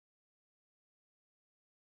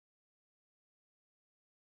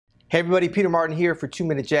Hey everybody, Peter Martin here for 2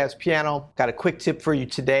 Minute Jazz Piano. Got a quick tip for you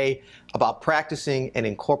today about practicing and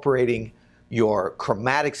incorporating your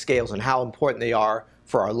chromatic scales and how important they are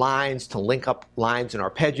for our lines, to link up lines and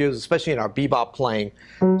arpeggios, especially in our bebop playing.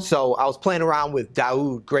 So I was playing around with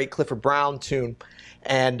Daoud, great Clifford Brown tune,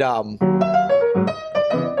 and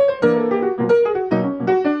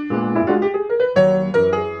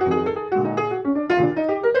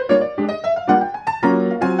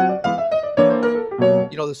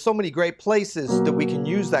there's so many great places that we can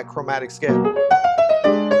use that chromatic scale.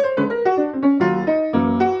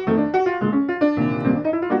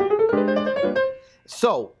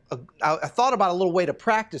 So I thought about a little way to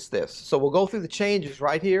practice this. So we'll go through the changes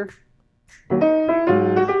right here.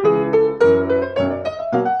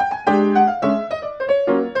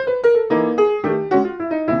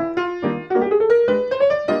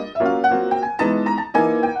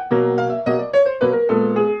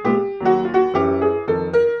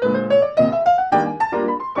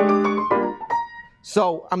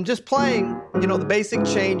 So I'm just playing, the basic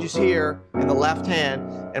changes here in the left hand,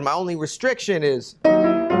 and my only restriction is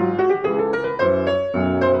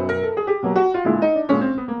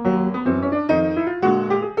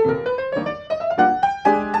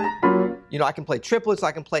I can play triplets,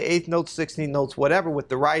 I can play eighth notes, 16th notes, whatever with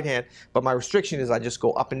the right hand, but my restriction is I just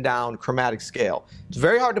go up and down chromatic scale. It's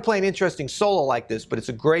very hard to play an interesting solo like this, but it's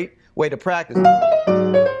a great way to practice.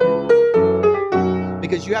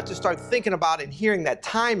 Because you have to start thinking about and hearing that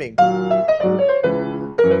timing.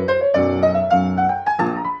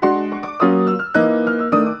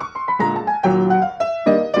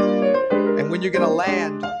 And when you're going to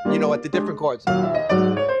land, at the different chords.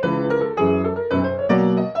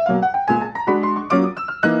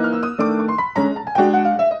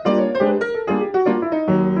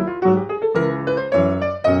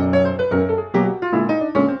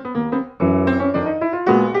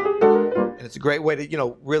 It's a great way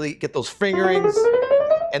to, really get those fingerings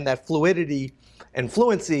and that fluidity and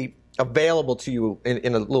fluency available to you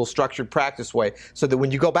in a little structured practice way, so that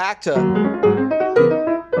when you go back to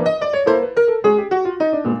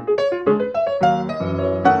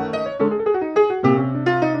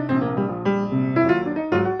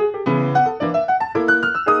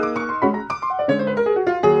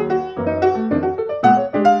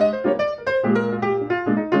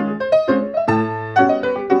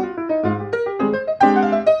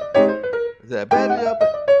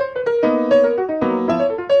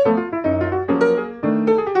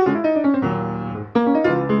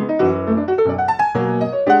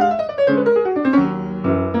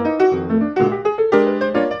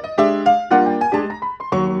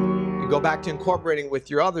back to incorporating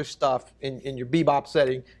with your other stuff in your bebop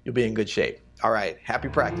setting, you'll be in good shape. All right, happy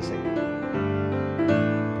practicing.